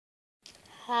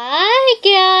Hi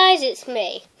guys, it's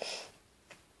me.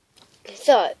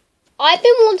 So, I've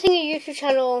been wanting a YouTube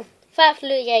channel for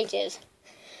absolutely ages.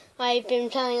 I've been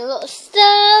planning a lot of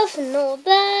stuff and all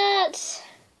that,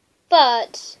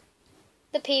 but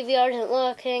the PVR isn't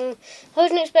working. I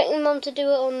wasn't expecting Mum to do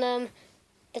it on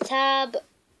the tab,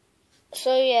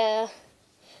 so yeah.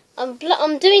 I'm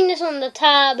doing this on the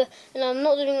tab, and I'm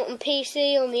not doing it on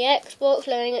PC, on the Xbox,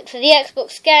 loading it to the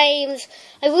Xbox games.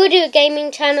 I will do a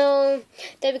gaming channel.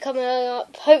 They'll be coming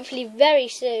up, hopefully very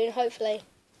soon, hopefully.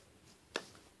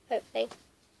 But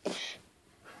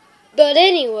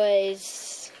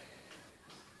anyways,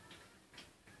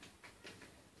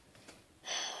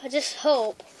 I just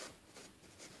hope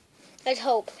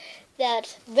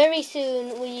that very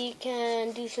soon we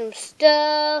can do some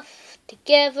stuff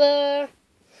together.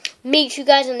 Meet you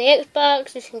guys on the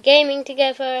Xbox, do some gaming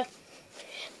together.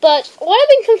 But what I've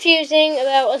been confusing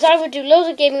about is I would do loads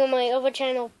of gaming on my other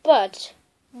channel, but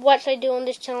what should I do on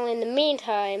this channel in the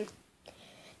meantime?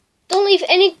 Don't leave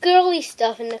any girly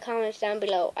stuff in the comments down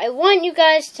below. I want you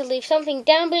guys to leave something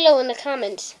down below in the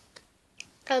comments.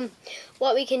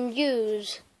 What we can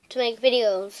use to make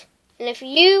videos. And if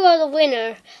you are the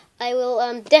winner, I will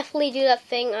definitely do that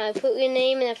thing. I'll put your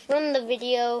name in the front of the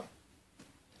video.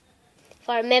 If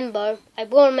I remember, I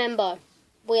will remember.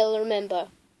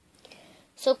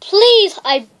 So please,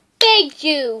 I beg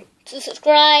you to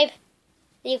subscribe,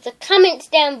 leave the comments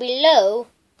down below,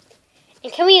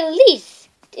 and can we at least,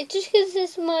 just because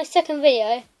this is my second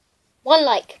video, one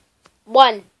like.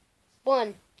 One.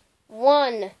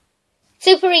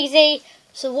 Super easy.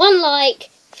 So one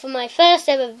like for my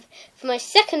second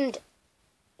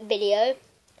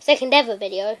ever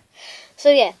video.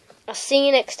 So yeah. I'll see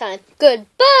you next time. Goodbye!